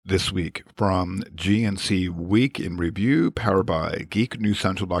this week from GNC Week in Review, powered by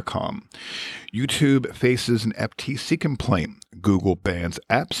GeekNewsCentral.com. YouTube faces an FTC complaint. Google bans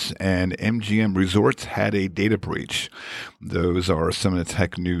apps, and MGM Resorts had a data breach. Those are some of the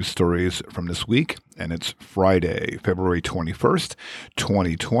tech news stories from this week, and it's Friday, February 21st,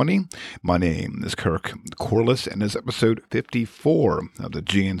 2020. My name is Kirk Corliss, and this is episode 54 of the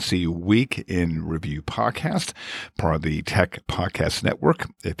GNC Week in Review podcast, part of the Tech Podcast Network.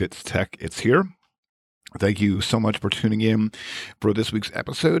 If it's tech, it's here. Thank you so much for tuning in for this week's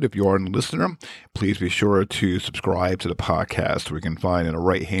episode. If you are a listener, please be sure to subscribe to the podcast. We can find in the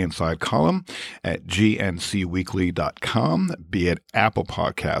right-hand side column at gncweekly.com, be it Apple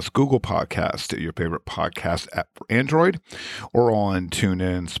Podcasts, Google Podcasts, your favorite podcast app for Android, or on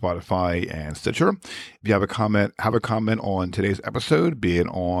TuneIn, Spotify, and Stitcher. If you have a comment on today's episode, be it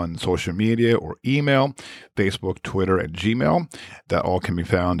on social media or email, Facebook, Twitter, and Gmail, that all can be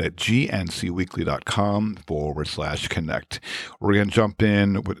found at gncweekly.com/connect. We're going to jump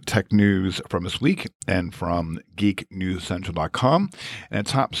in with tech news from this week and from geeknewscentral.com. And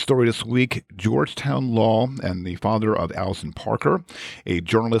the top story this week, Georgetown Law and the father of Allison Parker, a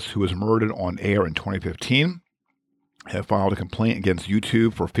journalist who was murdered on air in 2015, have filed a complaint against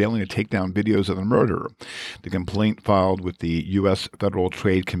YouTube for failing to take down videos of the murder. The complaint filed with the U.S. Federal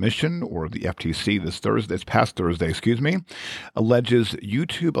Trade Commission, or the FTC, this past Thursday, alleges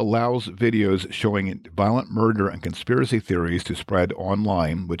YouTube allows videos showing violent murder and conspiracy theories to spread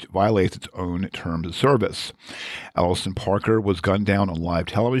online, which violates its own terms of service. Allison Parker was gunned down on live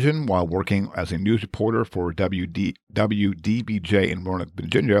television while working as a news reporter for WDBJ in Roanoke,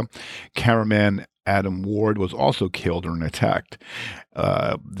 Virginia. Cameraman Adam Ward was also killed in an attack.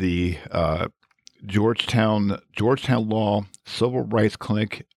 The Georgetown Law Civil Rights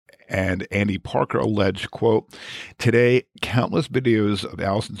Clinic and Andy Parker allege, quote, "Today, countless videos of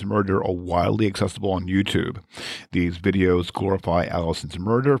Allison's murder are widely accessible on YouTube. These videos glorify Allison's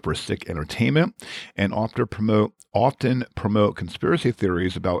murder for sick entertainment and often promote conspiracy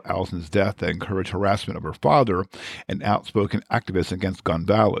theories about Allison's death that encourage harassment of her father, an outspoken activist against gun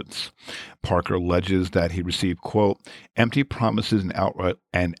violence." Parker alleges that he received, quote, "empty promises and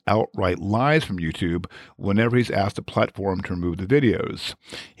outright lies from YouTube whenever he's asked the platform to remove the videos.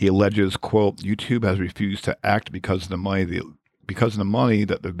 He alleges, quote, "YouTube has refused to act because of the money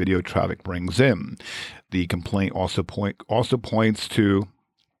that the video traffic brings in." The complaint also points to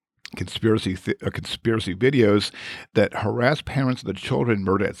conspiracy videos that harass parents of the children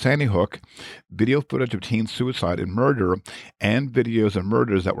murdered at Sandy Hook, video footage of teen suicide and murder, and videos of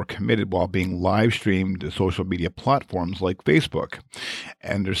murders that were committed while being live streamed to social media platforms like Facebook.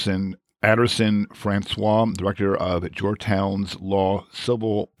 Anderson Francois, director of Georgetown Law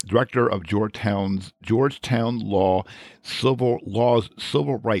Civil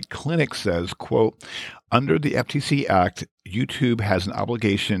Rights Clinic, says, quote, "Under the FTC Act, YouTube has an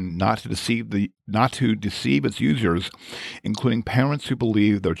obligation not to deceive its users, including parents who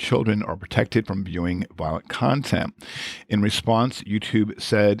believe their children are protected from viewing violent content. In response, YouTube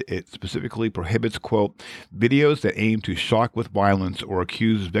said it specifically prohibits, quote, "videos that aim to shock with violence or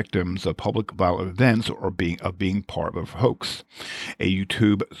accuse victims of public violent events or being part of a hoax." A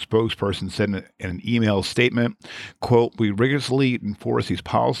YouTube spokesperson said in an email statement, quote, "We rigorously enforce these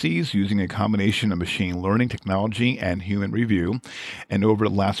policies using a combination of machine learning technology and human review, and over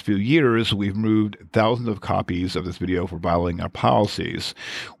the last few years, we've removed thousands of copies of this video for violating our policies.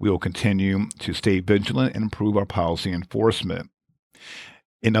 We will continue to stay vigilant and improve our policy enforcement."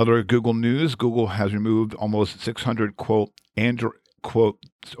 In other Google news, Google has removed almost 600, quote,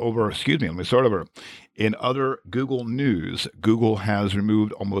 In other Google news, Google has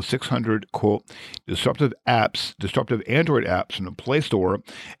removed almost 600, quote, disruptive Android apps from the Play Store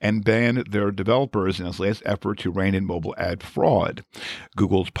and banned their developers in its latest effort to rein in mobile ad fraud.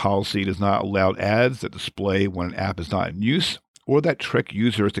 Google's policy does not allow ads that display when an app is not in use or that trick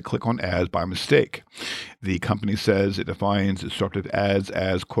users to click on ads by mistake. The company says it defines disruptive ads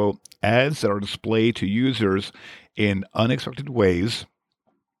as, quote, ads that are displayed to users in unexpected ways,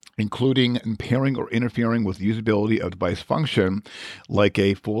 including impairing or interfering with usability of device function, like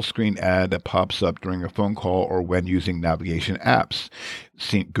a full-screen ad that pops up during a phone call or when using navigation apps.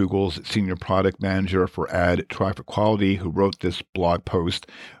 Google's senior product manager for ad traffic quality, who wrote this blog post,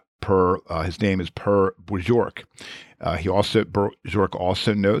 his name is Per Bjork. Bjork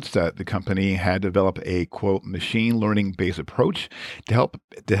also notes that the company had developed a, quote, machine learning based approach to help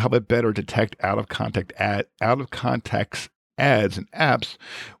it better detect out of context ads and apps,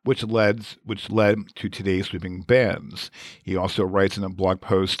 which led to today's sweeping bans. He also writes in a blog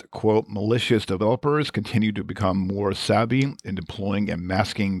post, quote, malicious developers continue to become more savvy in deploying and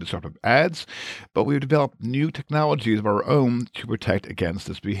masking disruptive ads, but we've developed new technologies of our own to protect against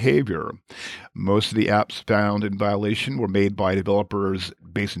this behavior. Most of the apps found in violation were made by developers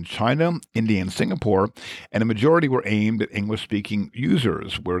based in China, India, and Singapore, and a majority were aimed at English-speaking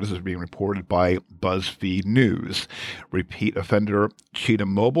users, where this is being reported by BuzzFeed News. Repeat offender Cheetah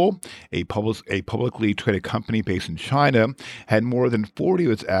Mobile, a publicly traded company based in China, had more than 40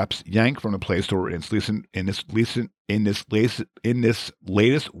 of its apps yanked from the Play Store in this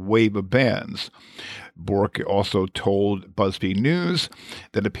latest wave of bans. Bork also told BuzzFeed News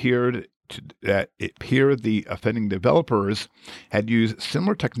that it appeared the offending developers had used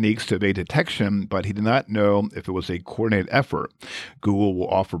similar techniques to evade detection, but he did not know if it was a coordinated effort. Google will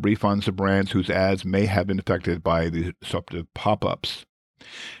offer refunds to brands whose ads may have been affected by the disruptive pop-ups.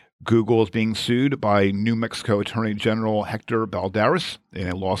 Google is being sued by New Mexico Attorney General Hector Balderas in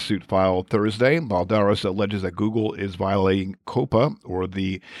a lawsuit filed Thursday. Balderas alleges that Google is violating COPPA, or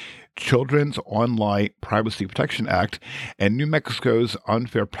the Children's Online Privacy Protection Act, and New Mexico's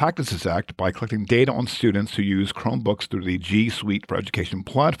Unfair Practices Act by collecting data on students who use Chromebooks through the G Suite for Education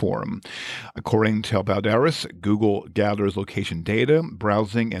platform. According to Balderas, Google gathers location data,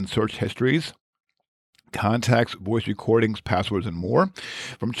 browsing and search histories, contacts, voice recordings, passwords, and more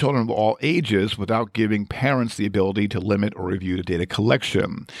from children of all ages without giving parents the ability to limit or review the data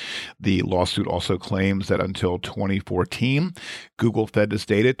collection. The lawsuit also claims that until 2014, Google fed this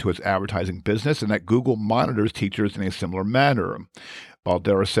data to its advertising business and that Google monitors teachers in a similar manner.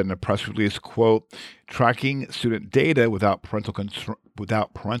 Balderas said in a press release, quote, tracking student data without parental consent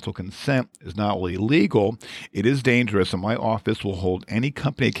is not only illegal, it is dangerous, and my office will hold any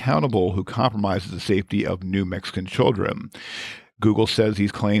company accountable who compromises the safety of New Mexican children. Google says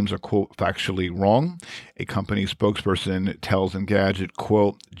these claims are, quote, factually wrong. A company spokesperson tells Engadget,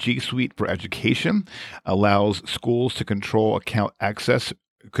 quote, G Suite for Education allows schools to control account access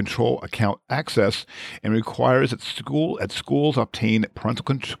and requires that schools obtain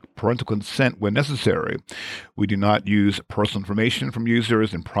parental consent when necessary. We do not use personal information from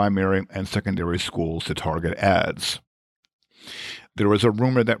users in primary and secondary schools to target ads. There was a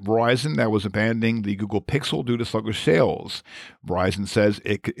rumor that Verizon that was abandoning the Google Pixel due to sluggish sales. Verizon says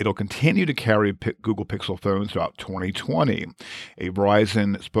it'll continue to carry Google Pixel phones throughout 2020. A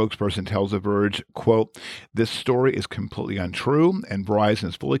Verizon spokesperson tells The Verge, quote, this story is completely untrue, and Verizon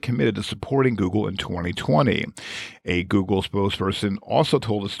is fully committed to supporting Google in 2020. A Google spokesperson also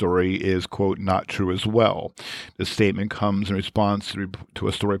told the story is, quote, not true as well. The statement comes in response to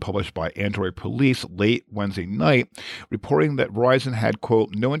a story published by Android Police late Wednesday night, reporting that Verizon had,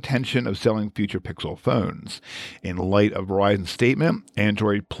 quote, no intention of selling future Pixel phones. In light of Verizon's statement,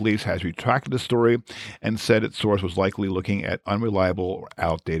 Android Police has retracted the story and said its source was likely looking at unreliable or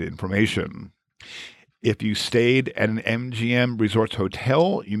outdated information. If you stayed at an MGM Resorts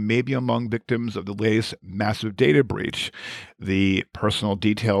hotel, you may be among victims of the latest massive data breach. The personal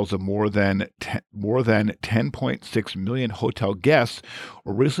details of more than 10.6 million hotel guests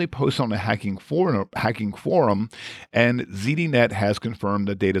were recently posted on a hacking forum, and ZDNet has confirmed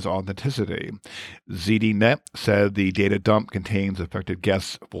the data's authenticity. ZDNet said the data dump contains affected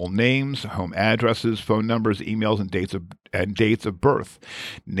guests' full names, home addresses, phone numbers, emails, and dates of birth.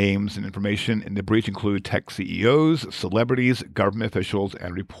 Names and information in the breach include tech CEOs, celebrities, government officials,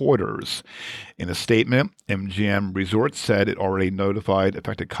 and reporters. In a statement, MGM Resorts said it already notified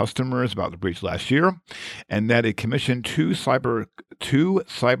affected customers about the breach last year, and that it commissioned two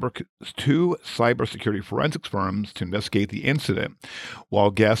cybersecurity forensics firms to investigate the incident.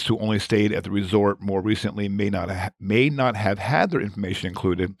 While guests who only stayed at the resort more recently may not have had their information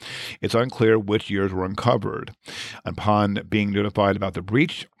included, it's unclear which years were uncovered. Upon being notified about the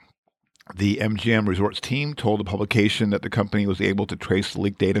breach, the MGM Resorts team told the publication that the company was able to trace the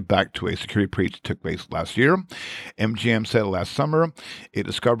leaked data back to a security breach that took place last year. MGM said last summer it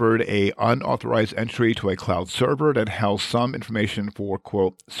discovered an unauthorized entry to a cloud server that housed some information for,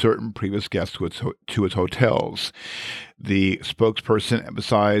 quote, certain previous guests to its hotels. The spokesperson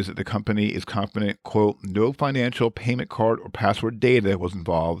emphasized that the company is confident, quote, no financial, payment card, or password data was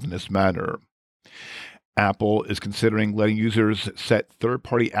involved in this matter. Apple is considering letting users set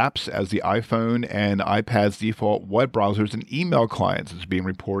third-party apps as the iPhone and iPad's default web browsers and email clients, as being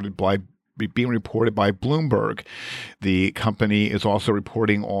reported by being reported by Bloomberg. The company is also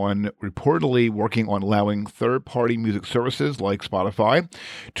reportedly working on allowing third-party music services like Spotify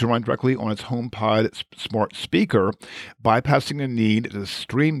to run directly on its HomePod smart speaker, bypassing the need to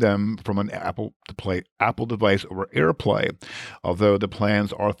stream them from an Apple device over AirPlay. Although the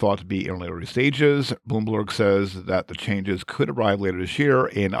plans are thought to be in early stages, Bloomberg says that the changes could arrive later this year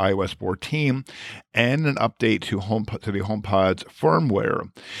in iOS 14 and an update to the HomePod's firmware.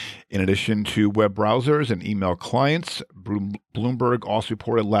 In addition to web browsers and email clients, Bloomberg also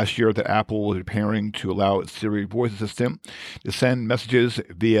reported last year that Apple was preparing to allow its Siri voice assistant to send messages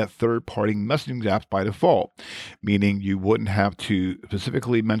via third-party messaging apps by default, meaning you wouldn't have to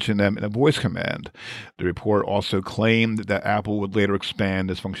specifically mention them in a voice command. The report also claimed that Apple would later expand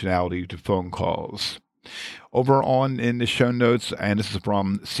this functionality to phone calls. Over on in the show notes, and this is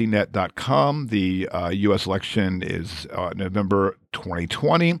from CNET.com, the U.S. election is November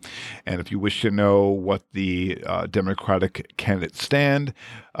 2020. And if you wish to know what the Democratic candidates stand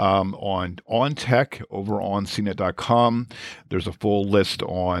on tech, over on CNET.com, there's a full list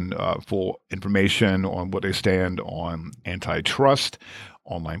on full information on what they stand on antitrust,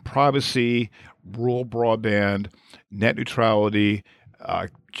 online privacy, rural broadband, net neutrality,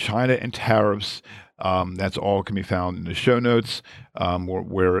 China and tariffs. That's all can be found in the show notes,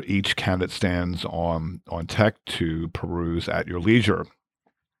 where each candidate stands on tech to peruse at your leisure.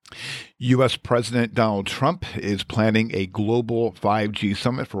 U.S. President Donald Trump is planning a global 5G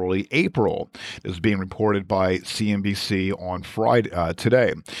summit for early April. This is being reported by CNBC on Friday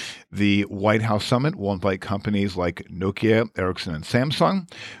today. The White House summit will invite companies like Nokia, Ericsson, and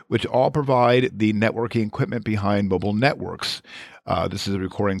Samsung, which all provide the networking equipment behind mobile networks. This is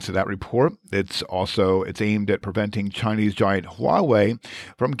according to that report. It's aimed at preventing Chinese giant Huawei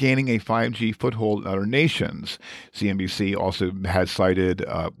from gaining a 5G foothold in other nations. CNBC also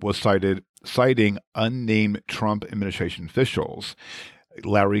citing unnamed Trump administration officials.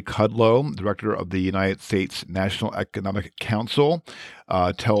 Larry Kudlow, director of the United States National Economic Council,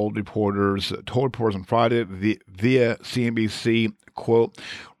 told reporters on Friday via CNBC, quote,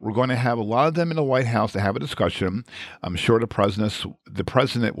 "We're going to have a lot of them in the White House to have a discussion. I'm sure the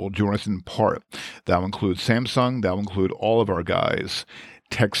president will join us in part. That will include Samsung. That will include all of our guys."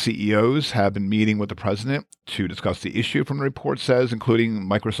 Tech CEOs have been meeting with the president to discuss the issue, from the report says, including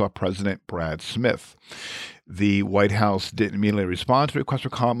Microsoft President Brad Smith. The White House didn't immediately respond to the request for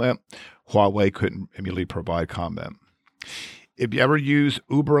comment. Huawei couldn't immediately provide comment. If you ever use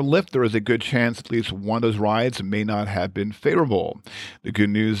Uber or Lyft, there is a good chance at least one of those rides may not have been favorable. The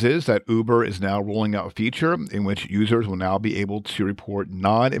good news is that Uber is now rolling out a feature in which users will now be able to report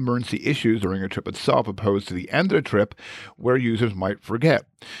non-emergency issues during a trip itself, opposed to the end of the trip where users might forget.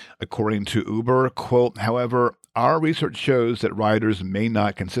 According to Uber, quote, "However, our research shows that riders may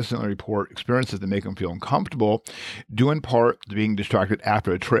not consistently report experiences that make them feel uncomfortable, due in part to being distracted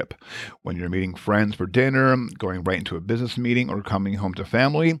after a trip. When you're meeting friends for dinner, going right into a business meeting, or coming home to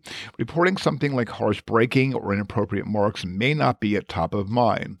family, reporting something like harsh braking or inappropriate marks may not be at top of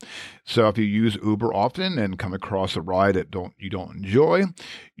mind. So if you use Uber often and come across a ride that you don't enjoy,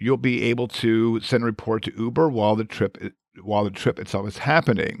 you'll be able to send a report to Uber while the trip itself is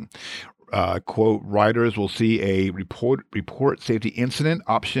happening." Quote, "Riders will see a report safety incident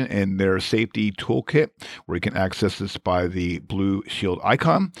option in their safety toolkit, where you can access this by the blue shield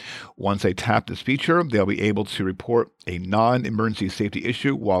icon. Once they tap this feature, they'll be able to report a non-emergency safety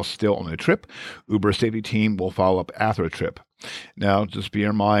issue while still on the trip. Uber's safety team will follow up after the trip." Now, just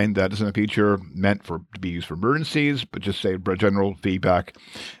bear in mind that isn't a feature meant to be used for emergencies, but just say general feedback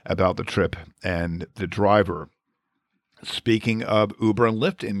about the trip and the driver. Speaking of Uber and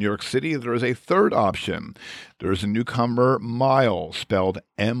Lyft in New York City, there is a third option. There is a newcomer, Myle, spelled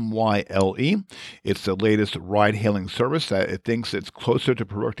M-Y-L-E. It's the latest ride-hailing service that it thinks it's closer to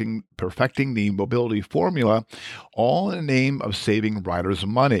perfecting the mobility formula, all in the name of saving riders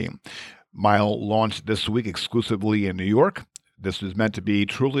money. Myle launched this week exclusively in New York. This is meant to be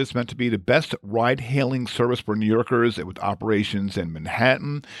the best ride-hailing service for New Yorkers, with operations in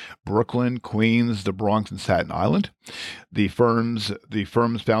Manhattan, Brooklyn, Queens, the Bronx, and Staten Island. The firm's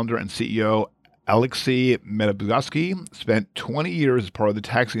founder and CEO, Alexei Medvudovsky, spent 20 years as part of the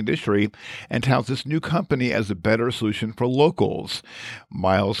taxi industry and touts this new company as a better solution for locals.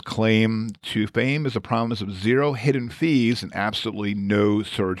 Myle's claim to fame is a promise of zero hidden fees and absolutely no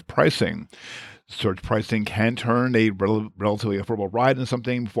surge pricing. Surge pricing can turn a relatively affordable ride into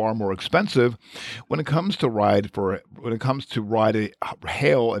something far more expensive when it comes to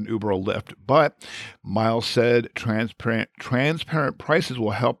hail an Uber or Lyft. But Miles said transparent prices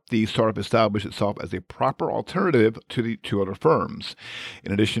will help the startup establish itself as a proper alternative to the two other firms.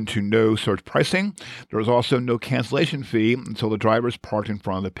 In addition to no surge pricing, there is also no cancellation fee until the driver is parked in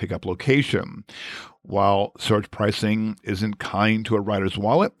front of the pickup location. While surge pricing isn't kind to a rider's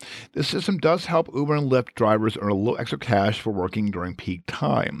wallet, this system does help Uber and Lyft drivers earn a little extra cash for working during peak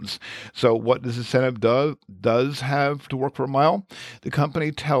times. So what this incentive does have to work for a mile? The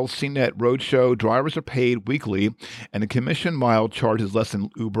company tells CNET Roadshow drivers are paid weekly, and the commission mile charges less than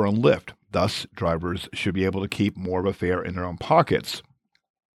Uber and Lyft. Thus, drivers should be able to keep more of a fare in their own pockets.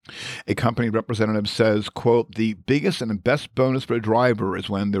 A company representative says, quote, "The biggest and the best bonus for a driver is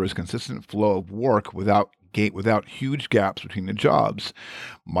when there is consistent flow of work without huge gaps between the jobs.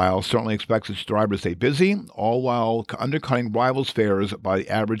 Miles certainly expects its drivers to stay busy, all while undercutting rivals' fares by the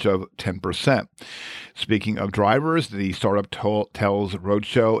average of 10%. Speaking of drivers, the startup tells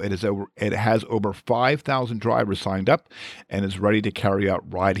Roadshow it has over 5,000 drivers signed up and is ready to carry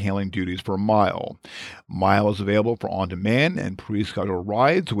out ride-hailing duties for Mile. Mile is available for on-demand and pre-scheduled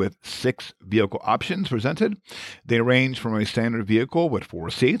rides with 6 vehicle options presented. They range from a standard vehicle with 4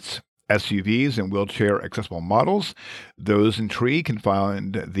 seats, SUVs and wheelchair accessible models. Those intrigued can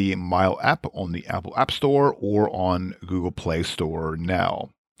find the Mile app on the Apple App Store or on Google Play Store now.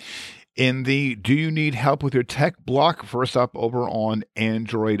 In the Do You Need Help with Your Tech block, first up over on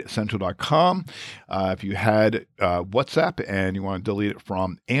AndroidCentral.com. If you had WhatsApp and you want to delete it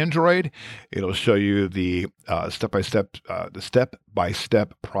from Android, it'll show you the step-by-step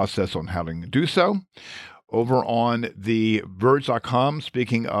process on how to do so. Over on the Verge.com,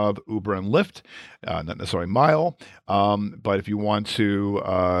 speaking of Uber and Lyft, not necessarily Mile, but if you want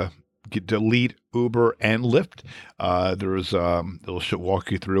to delete Uber and Lyft, it'll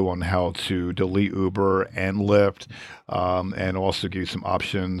walk you through on how to delete Uber and Lyft, and also give you some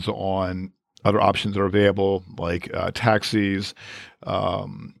options on other options that are available, like taxis, car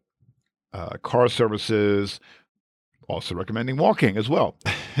services. Also recommending walking as well.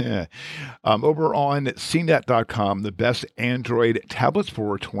 Over on CNET.com, the best Android tablets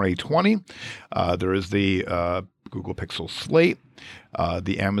for 2020. There is the Google Pixel Slate,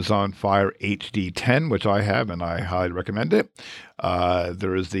 the Amazon Fire HD 10, which I have, and I highly recommend it.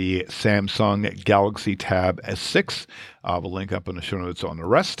 There is the Samsung Galaxy Tab S6. I'll link up in the show notes on the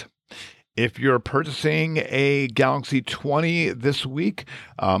rest. If you're purchasing a Galaxy 20 this week,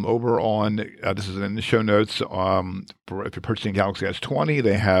 over on, this is in the show notes, if you're purchasing Galaxy S20,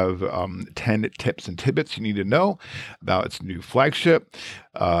 they have 10 tips and tidbits you need to know about its new flagship.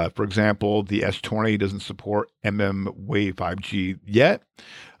 For example, the S20 doesn't support mmWave 5G yet.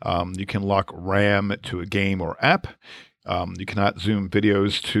 You can lock RAM to a game or app. You cannot zoom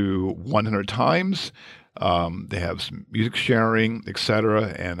videos to 100 times. They have some music sharing,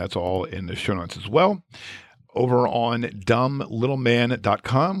 etc., and that's all in the show notes as well. Over on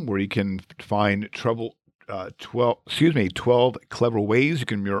dumblittleman.com, where you can find 12 clever ways you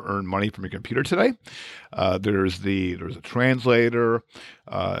can earn money from your computer today. There's a translator,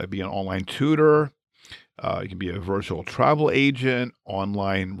 be an online tutor. You can be a virtual travel agent,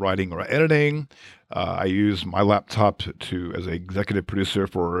 online writing or editing. I use my laptop as an executive producer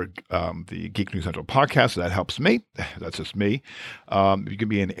for the Geek News Central podcast. So that helps me. That's just me. You can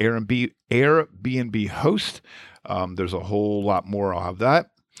be an Airbnb host. There's a whole lot more. I'll have that.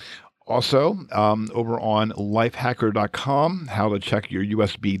 Also, over on lifehacker.com, how to check your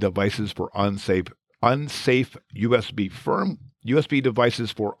USB devices for unsafe USB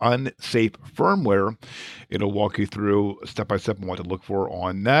devices for unsafe firmware. It'll walk you through step by step on what to look for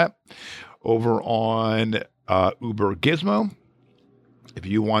on that. Over on Uber Gizmo, if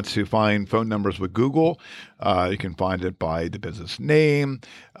you want to find phone numbers with Google, you can find it by the business name,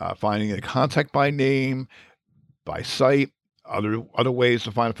 finding a contact by name, by site, other ways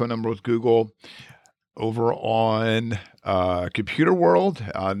to find a phone number with Google. Over on Computer World,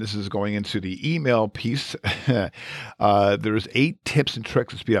 this is going into the email piece. There's 8 tips and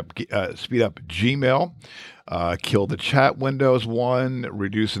tricks to speed up Gmail. Kill the chat window is one.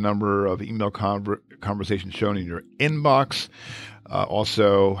 Reduce the number of email conversations shown in your inbox.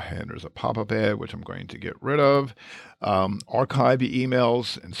 Also, and there's a pop-up ad, which I'm going to get rid of. Archive your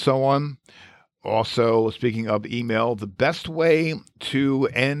emails and so on. Also, speaking of email, the best way to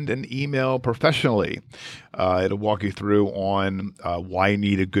end an email professionally. It'll walk you through on why you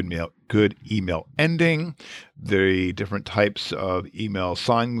need a good email ending, the different types of email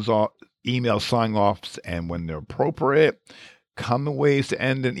sign-offs and when they're appropriate, common ways to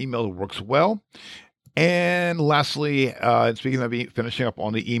end an email that works well. And lastly, speaking of finishing up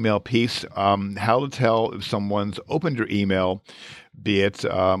on the email piece, how to tell if someone's opened your email, be it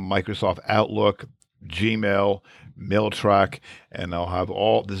Microsoft Outlook, Gmail, MailTrack, and I'll have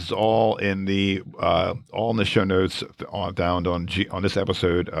this is all in the show notes found on this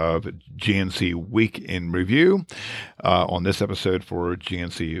episode of GNC Week in Review. On this episode for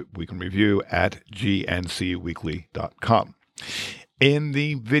GNC Week in Review at gncweekly.com. In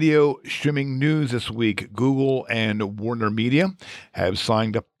the video streaming news this week, Google and Warner Media have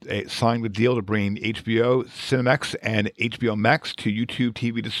signed a deal to bring HBO, Cinemax, and HBO Max to YouTube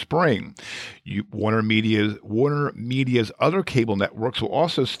TV this spring. Warner Media's other cable networks will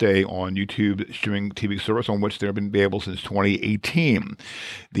also stay on YouTube streaming TV service, on which they've been available since 2018.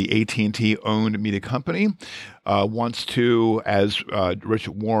 The AT&T-owned media company wants to, as Rich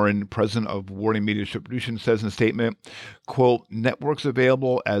Warren, president of Warner Media Distribution, says in a statement, quote, networks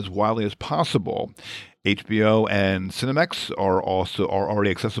available as widely as possible. HBO and Cinemax are already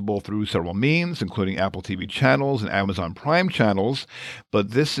accessible through several means, including Apple TV channels and Amazon Prime channels,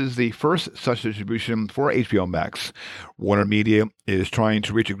 but this is the first such distribution for HBO Max. Warner Media is trying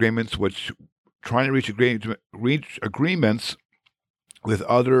to reach agreements with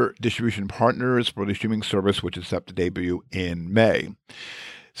other distribution partners for the streaming service, which is set to debut in May.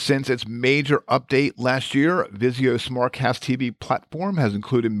 Since its major update last year, Vizio SmartCast TV platform has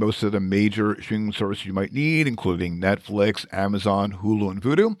included most of the major streaming services you might need, including Netflix, Amazon, Hulu, and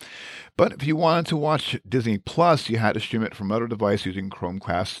Vudu. But if you wanted to watch Disney Plus, you had to stream it from other device using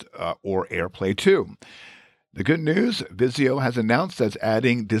Chromecast or AirPlay 2. The good news, Vizio has announced that it's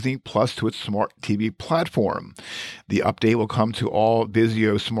adding Disney Plus to its smart TV platform. The update will come to all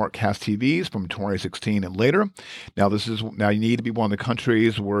Vizio SmartCast TVs from 2016 and later. Now you need to be one of the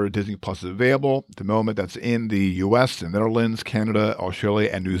countries where Disney Plus is available. At the moment, that's in the US, the Netherlands, Canada, Australia,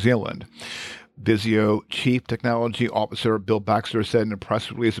 and New Zealand. Vizio Chief Technology Officer Bill Baxter said in a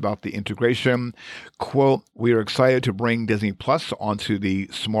press release about the integration, quote, we are excited to bring Disney Plus onto the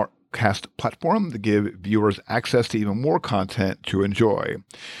SmartCast platform to give viewers access to even more content to enjoy.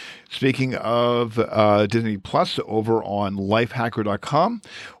 Speaking of Disney Plus, over on lifehacker.com,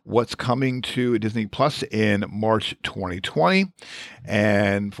 what's coming to Disney Plus in March 2020.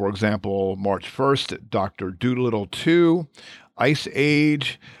 And for example, March 1st, Dr. Dolittle 2, Ice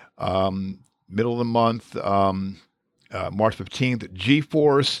Age, middle of the month, March 15th,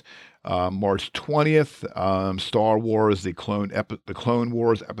 G-Force, March 20th, Star Wars, the Clone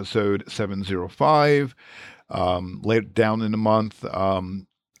Wars episode 705. Later down in the month,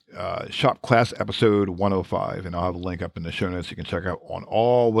 Shop Class episode 105. And I'll have a link up in the show notes you can check out on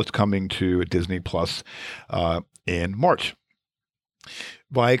all what's coming to Disney Plus in March.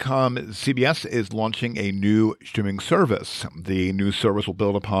 Viacom CBS is launching a new streaming service. The new service will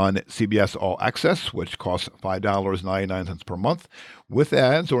build upon CBS All Access, which costs $5.99 per month with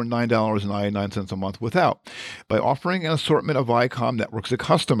ads, or $9.99 a month without, by offering an assortment of Viacom networks to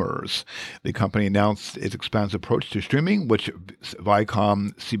customers. The company announced its expansive approach to streaming, which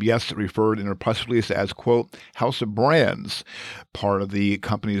Viacom CBS referred in a press release as, quote, House of Brands. Part of the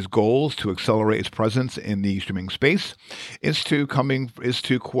company's goals to accelerate its presence in the streaming space is to,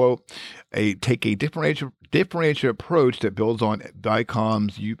 quote, take a differentiated approach that builds on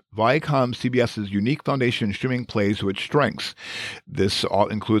Viacom CBS's unique foundation in streaming plays to its strengths. This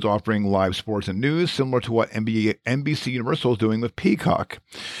includes offering live sports and news, similar to what NBC Universal is doing with Peacock.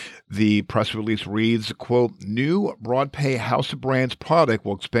 The press release reads, quote, new BroadPay House of Brands product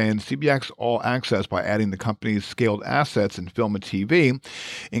will expand CBS All Access by adding the company's scaled assets in film and TV,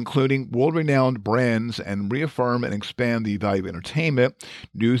 including world-renowned brands, and reaffirm and expand the value of entertainment,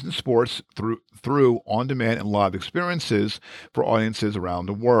 news, and sports through on-demand and live experiences for audiences around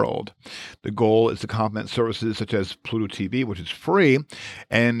the world. The goal is to complement services such as Pluto TV, which is free,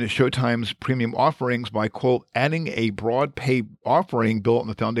 and Showtime's premium offerings by, quote, adding a BroadPay offering built on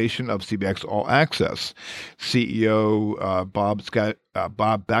the foundation of CBS All Access. CEO Bob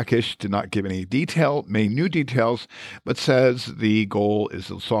Bakish did not give any new details, but says the goal is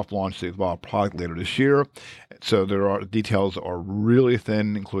to soft launch the evolved product later this year. So details are really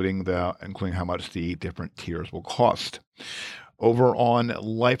thin, including how much the different tiers will cost. Over on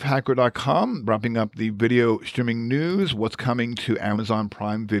lifehacker.com, wrapping up the video streaming news, what's coming to Amazon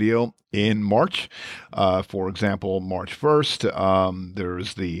Prime Video in March. For example, March 1st,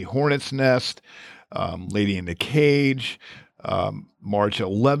 there's The Hornet's Nest, Lady in the Cage. March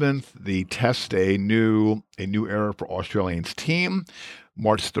 11th, The Test, a new era for Australians team.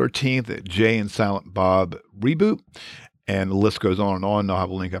 March 13th, Jay and Silent Bob reboot. And the list goes on and on. I'll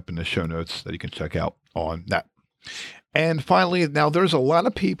have a link up in the show notes that you can check out on that. And finally, now there's a lot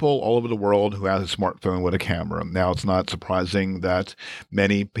of people all over the world who have a smartphone with a camera. Now, it's not surprising that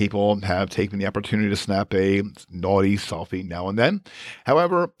many people have taken the opportunity to snap a naughty selfie now and then.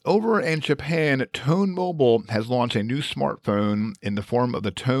 However, over in Japan, Tone Mobile has launched a new smartphone in the form of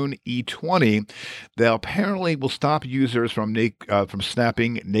the Tone E20 that apparently will stop users from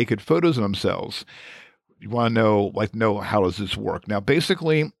snapping naked photos of themselves. You want to know how does this work? Now,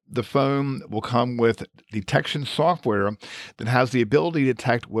 basically, the phone will come with detection software that has the ability to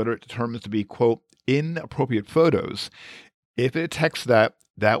detect what it determines to be, quote, inappropriate photos. If it detects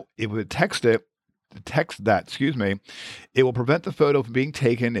it will prevent the photo from being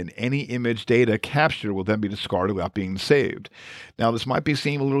taken, and any image data captured will then be discarded without being saved. Now, this might be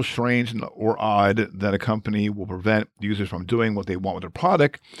seen a little strange or odd that a company will prevent users from doing what they want with their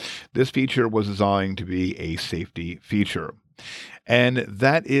product. This feature was designed to be a safety feature. And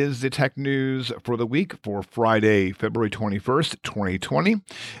that is the tech news for the week for Friday, February 21st, 2020.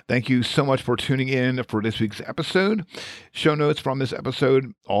 Thank you so much for tuning in for this week's episode. Show notes from this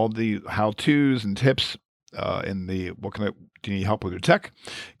episode, all the how-tos and tips in the what can I do you need help with your tech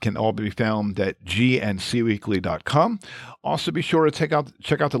can all be found at GNCweekly.com. Also, be sure to check out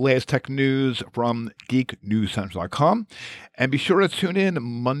the latest tech news from GeekNewsCentral.com. And be sure to tune in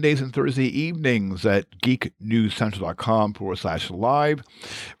Mondays and Thursday evenings at GeekNewsCentral.com/live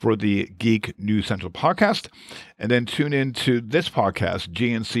for the Geek News Central podcast. And then tune in to this podcast,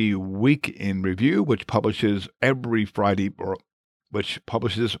 GNC Week in Review, which publishes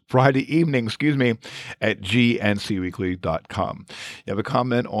Friday evening, at gncweekly.com. You have a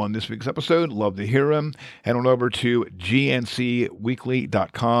comment on this week's episode, love to hear them. Head on over to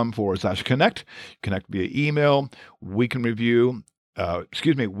gncweekly.com/connect. Connect via email, Week in Review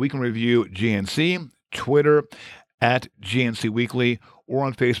GNC, Twitter at GNC Weekly, or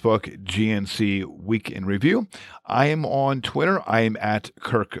on Facebook, GNC Week in Review. I am on Twitter. I am at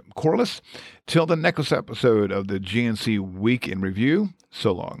Kirk Corliss. Till the next episode of the GNC Week in Review,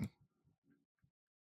 so long.